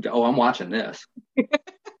like, oh, I'm watching this.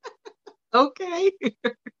 Okay.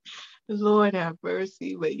 Lord have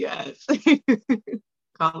mercy, but yes.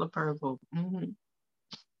 Color purple. Mm-hmm.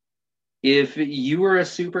 If you were a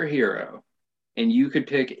superhero and you could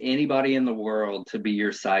pick anybody in the world to be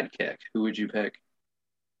your sidekick, who would you pick?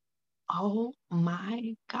 Oh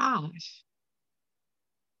my gosh.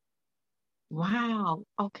 Wow.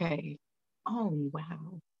 Okay. Oh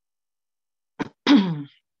wow.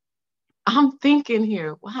 I'm thinking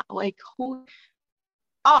here. Wow, like who?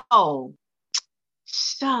 Oh,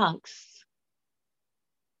 shucks.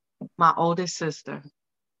 My oldest sister.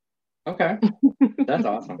 Okay, that's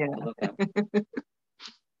awesome. Yeah. I love that.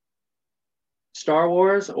 Star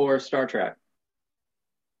Wars or Star Trek?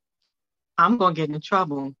 I'm gonna get in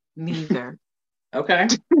trouble. Neither. Okay,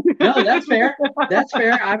 no, that's fair. That's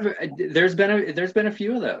fair. There's been a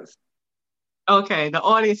few of those. Okay, the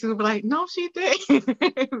audience will be like, no, she did.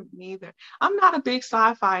 Neither. I'm not a big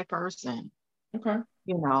sci-fi person, Okay,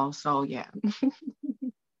 so yeah.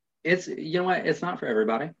 it's what, it's not for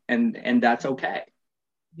everybody, and that's okay.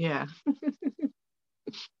 Yeah.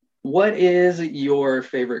 What is your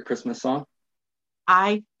favorite Christmas song?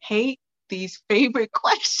 I hate these favorite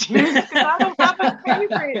questions because I don't have a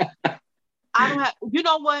favorite. I don't have, you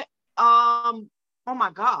know what? Oh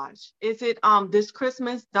my gosh. Is it this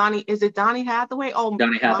Christmas, is it Donny Hathaway? Oh,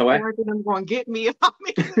 Donny Hathaway? My parents are gonna get me if I'm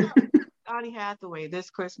Donny Hathaway this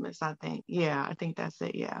Christmas, I think. Yeah, I think that's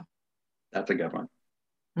it. Yeah. That's a good one.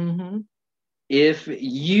 Mm-hmm. If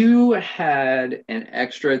you had an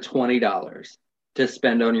extra $20 to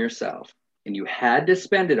spend on yourself and you had to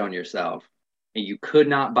spend it on yourself and you could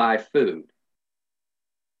not buy food,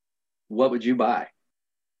 what would you buy?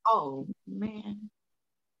 Oh man.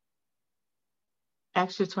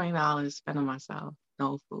 Extra $20 spent on myself.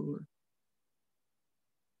 No food.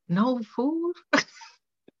 No food?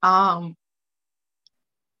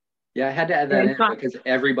 Yeah, I had to add that And in because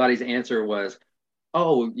everybody's answer was,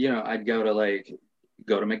 oh, I'd go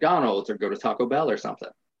to McDonald's or go to Taco Bell or something.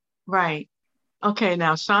 right. Okay,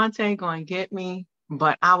 now Shantae going to get me,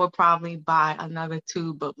 but I would probably buy another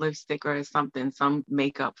tube of lipstick or something, some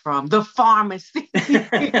makeup from the pharmacy.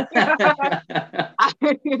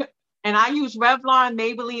 And I use Revlon,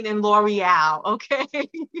 Maybelline, and L'Oreal. Okay.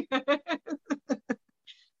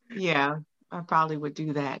 Yeah, I probably would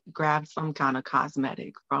do that. Grab some kind of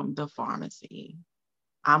cosmetic from the pharmacy.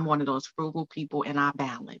 I'm one of those frugal people and I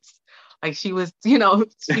balance. Like she was, she was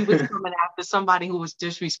coming after somebody who was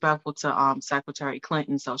disrespectful to Secretary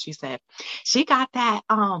Clinton. So she said, she got that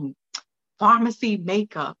pharmacy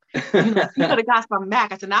makeup. She could have got some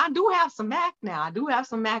MAC. I said, now I do have some MAC now. I do have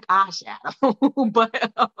some MAC eyeshadow.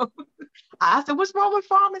 But I said, what's wrong with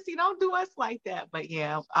pharmacy? Don't do us like that. But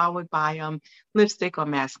yeah, I would buy lipstick or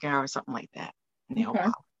mascara or something like that. Nail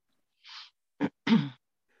Okay.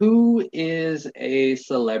 Who is a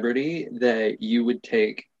celebrity that you would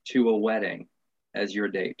take to a wedding as your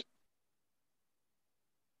date?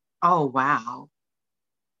 Oh, wow.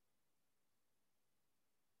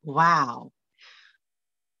 Wow.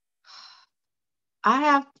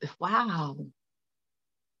 Wow.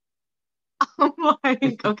 I'm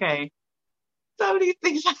like, okay. So many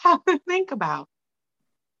things I have to think about.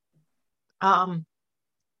 Um,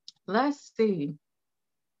 let's see.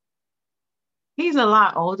 He's a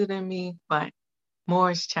lot older than me, but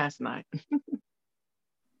Morris Chestnut.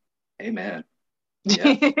 Amen.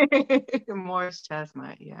 Yeah. Morris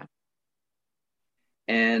Chestnut, yeah.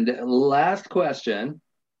 And last question.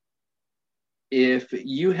 If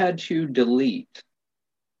you had to delete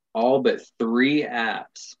all but 3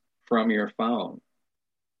 apps from your phone,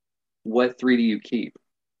 what 3 do you keep?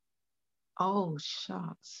 Oh,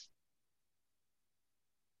 shucks.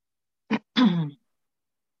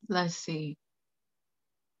 Let's see.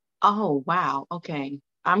 Oh, wow. Okay.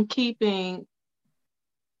 I'm keeping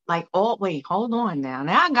wait, hold on now.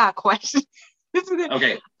 Now I got questions.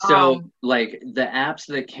 Okay, so like the apps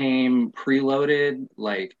that came preloaded,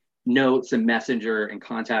 like notes and messenger and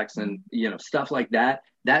contacts and stuff like that,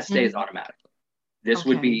 that stays automatically. This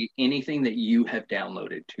would be anything that you have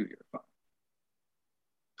downloaded to your phone.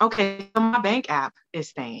 Okay, so my bank app is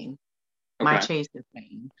staying. My Okay. Chase is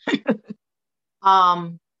staying.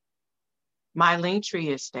 My Linktree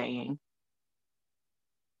is staying.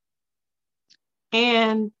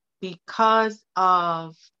 And because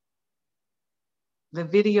of the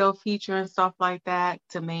video feature and stuff like that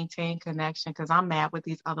to maintain connection, because I'm mad with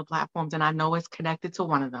these other platforms and I know it's connected to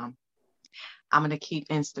one of them, I'm going to keep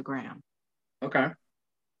Instagram. Okay.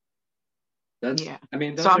 Yeah.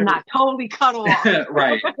 So I'm not totally cut off.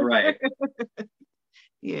 Right.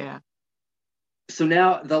 Yeah. So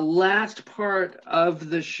now the last part of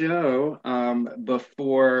the show,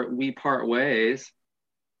 before we part ways,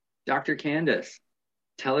 Dr. Candace,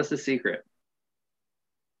 tell us a secret.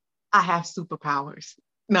 I have superpowers.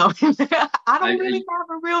 No, I don't really have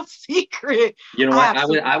a real secret. You know what?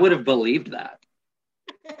 I would have believed that.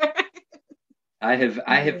 I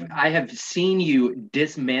have seen you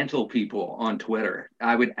dismantle people on Twitter.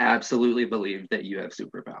 I would absolutely believe that you have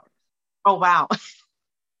superpowers. Oh wow.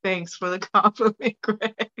 Thanks for the compliment,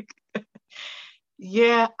 Greg.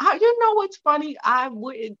 Yeah, you know what's funny? I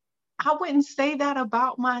wouldn't say that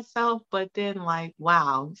about myself, but then like,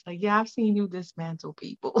 wow, it's like, yeah, I've seen you dismantle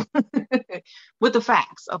people with the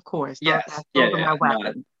facts, of course. Yes, those are my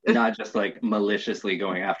weapons. Not just like maliciously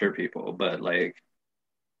going after people, but like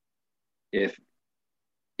if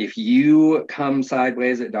you come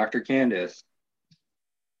sideways at Dr. Candace,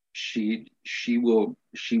 she will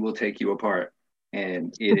take you apart,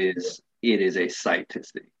 and it is a sight to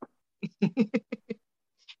see.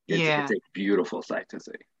 It's a beautiful sight to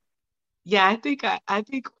see. Yeah, I think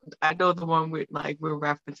I know the one we're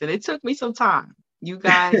referencing. It took me some time. You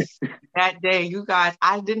guys, that day,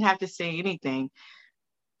 I didn't have to say anything.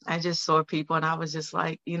 I just saw people and I was just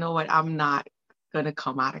like, you know what? I'm not gonna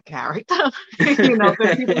come out of character, because people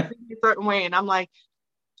think a certain way, and I'm like,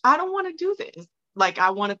 I don't want to do this. Like,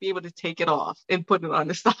 I want to be able to take it off and put it on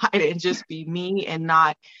the side and just be me and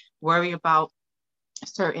not worry about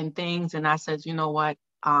certain things. And I said, you know what?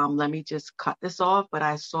 Let me just cut this off. But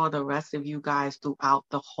I saw the rest of you guys throughout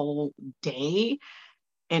the whole day,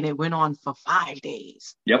 and it went on for 5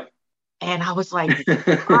 days. Yep. And I was like,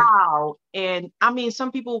 wow. And I mean,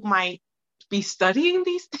 some people might be studying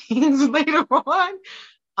these things later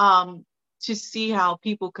on, to see how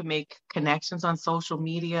people can make connections on social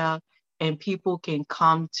media and people can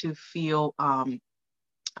come to feel,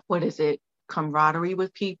 camaraderie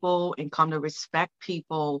with people and come to respect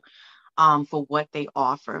people for what they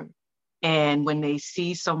offer. And when they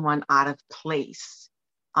see someone out of place,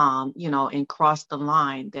 and cross the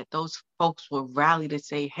line, that those folks will rally to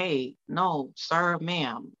say, hey, no, sir,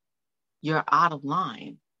 ma'am, you're out of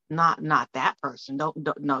line. Not that person. Don't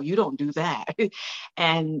no, you don't do that.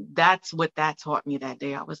 And that's what that taught me that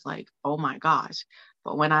day. I was like, oh my gosh.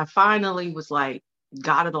 But when I finally was like,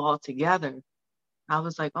 got it all together, I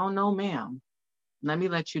was like, oh no, ma'am. Let me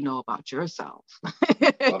let you know about yourself.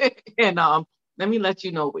 And let me let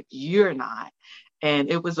you know what you're not.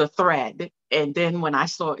 And it was a thread. And then when I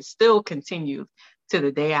saw it still continued to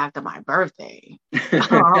the day after my birthday,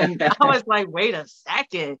 I was like, wait a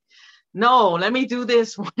second. No, let me do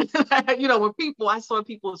this one. When I saw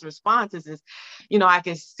people's responses is,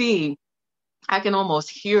 I can almost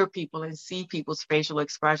hear people and see people's facial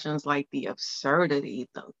expressions, like the absurdity,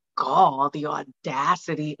 the gall, the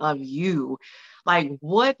audacity of you. Like,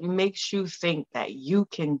 what makes you think that you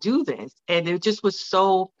can do this? And it was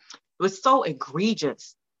so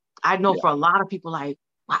egregious. I know for a lot of people, like,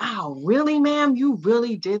 wow, really, ma'am, you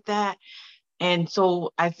really did that? And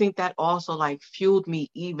so I think that also like fueled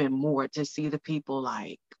me even more to see the people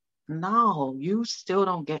like, no, you still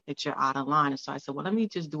don't get that you're out of line. And so I said, well, let me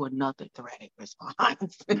just do another threaded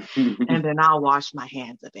response and then I'll wash my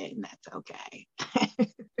hands of it and that's okay.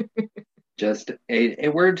 Just a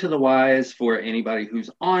word to the wise for anybody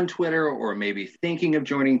who's on Twitter or maybe thinking of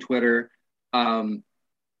joining Twitter.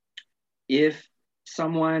 If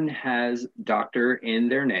someone has doctor in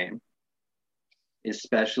their name,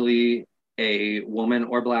 especially a woman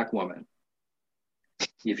or Black woman,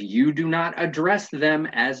 if you do not address them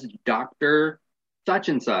as Dr. such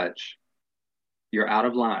and such, you're out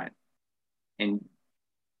of line. And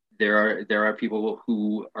there are people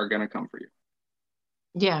who are going to come for you.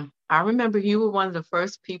 Yeah, I remember you were one of the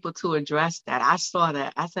first people to address that. I saw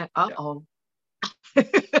that. I said, uh-oh. Yeah.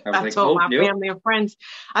 I told my family and friends,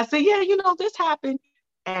 I said, yeah, this happened.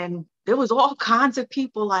 And there was all kinds of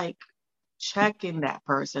people like checking that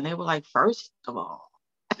person. They were like, first of all,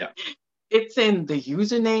 it's in the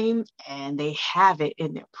username and they have it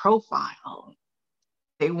in their profile.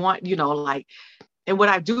 They want, and what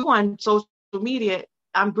I do on social media,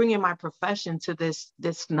 I'm bringing my profession to this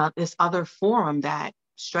other forum that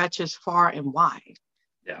stretches far and wide.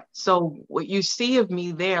 Yeah. So what you see of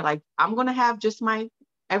me there, like, I'm going to have just my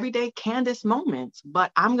everyday Candace moments,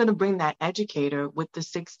 but I'm going to bring that educator with the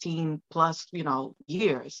 16 plus,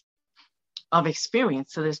 years of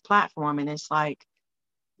experience to this platform. And it's like,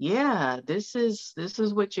 yeah, this is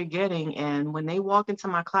what you're getting. And when they walk into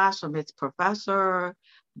my classroom, it's professor,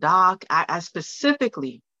 doc. I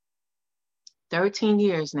specifically, 13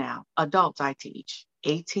 years now, adults I teach,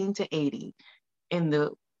 18 to 80, in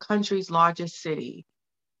the country's largest city,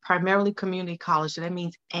 primarily community college. So that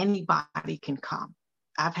means anybody can come.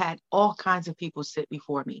 I've had all kinds of people sit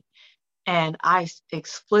before me. And I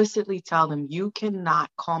explicitly tell them, you cannot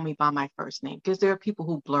call me by my first name, because there are people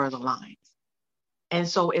who blur the lines. And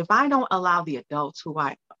so if I don't allow the adults who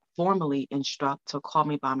I formally instruct to call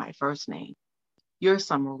me by my first name, you're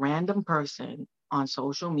some random person on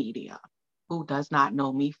social media who does not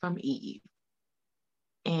know me from Eve.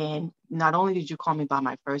 And not only did you call me by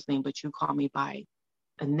my first name, but you call me by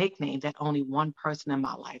a nickname that only one person in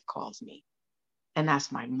my life calls me. And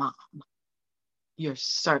that's my mom. You're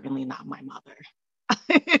certainly not my mother.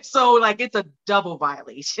 So like, it's a double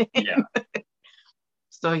violation. Yeah.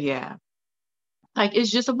 So yeah. Like,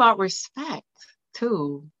 it's just about respect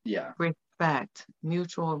too. Yeah. Respect,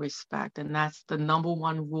 mutual respect. And that's the number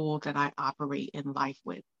one rule that I operate in life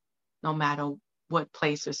with, no matter what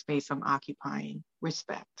place or space I'm occupying.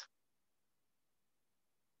 Respect.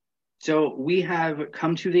 So we have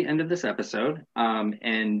come to the end of this episode.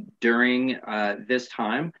 And during this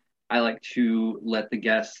time, I like to let the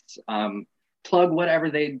guests plug whatever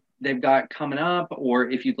they've got coming up, or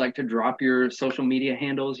if you'd like to drop your social media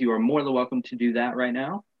handles, you are more than welcome to do that right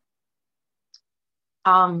now.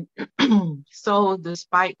 So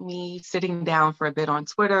despite me sitting down for a bit on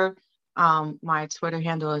Twitter, my Twitter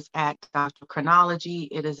handle is at Dr. Chronology.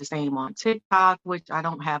 It is the same on TikTok, which I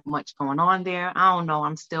don't have much going on there. I don't know.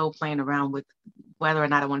 I'm still playing around with whether or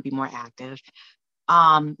not I want to be more active.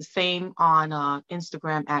 Same on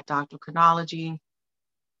Instagram at Dr. Chronology.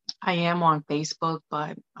 I am on Facebook,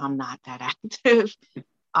 but I'm not that active.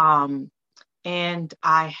 And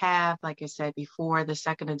I have, like I said before, the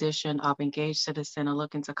second edition of Engaged Citizen, A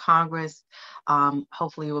Look into Congress.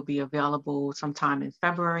 Hopefully it will be available sometime in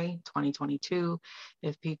February 2022.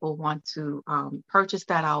 If people want to purchase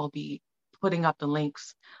that, I will be putting up the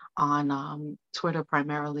links on Twitter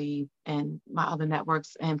primarily and my other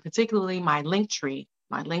networks, and particularly my Linktree.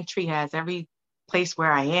 My Linktree has every place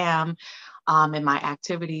where I am in my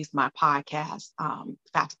activities, my podcast,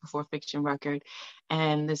 Facts Before Fiction Record,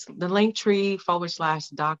 and the Linktree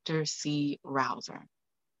 / Dr. C. Rouser.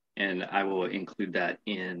 And I will include that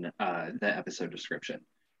in the episode description,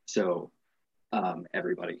 so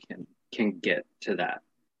everybody can get to that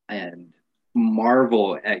and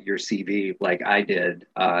marvel at your CV like I did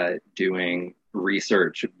doing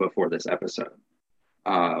research before this episode.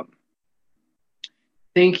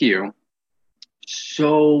 Thank you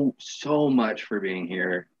so much for being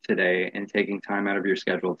here today and taking time out of your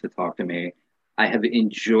schedule to talk to me. I have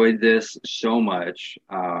enjoyed this so much.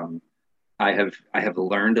 I have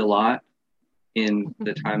learned a lot in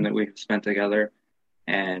the time that we've spent together.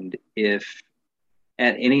 And if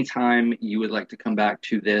at any time you would like to come back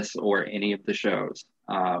to this or any of the shows,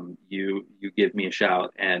 you give me a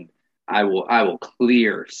shout and I will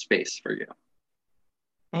clear space for you.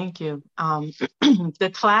 Thank you. The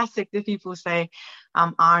classic that people say,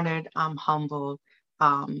 I'm honored, I'm humbled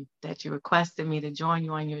that you requested me to join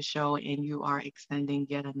you on your show, and you are extending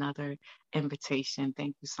yet another invitation.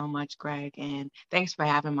 Thank you so much, Greg, and thanks for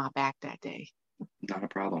having my back that day. Not a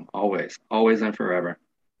problem. Always and forever.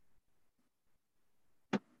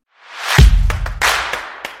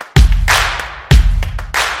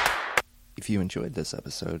 If you enjoyed this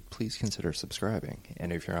episode, please consider subscribing.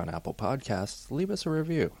 And if you're on Apple Podcasts, leave us a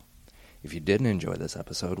review. If you didn't enjoy this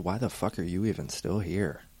episode, why the fuck are you even still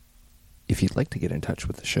here? If you'd like to get in touch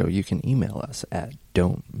with the show, you can email us at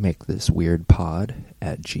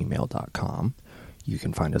don'tmakethisweirdpod@gmail.com. You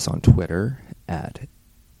can find us on Twitter at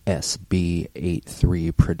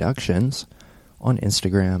SB83Productions, on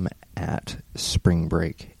Instagram at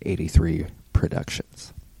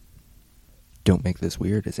SpringBreak83Productions. Don't Make This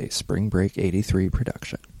Weird is a Spring Break 83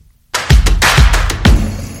 production.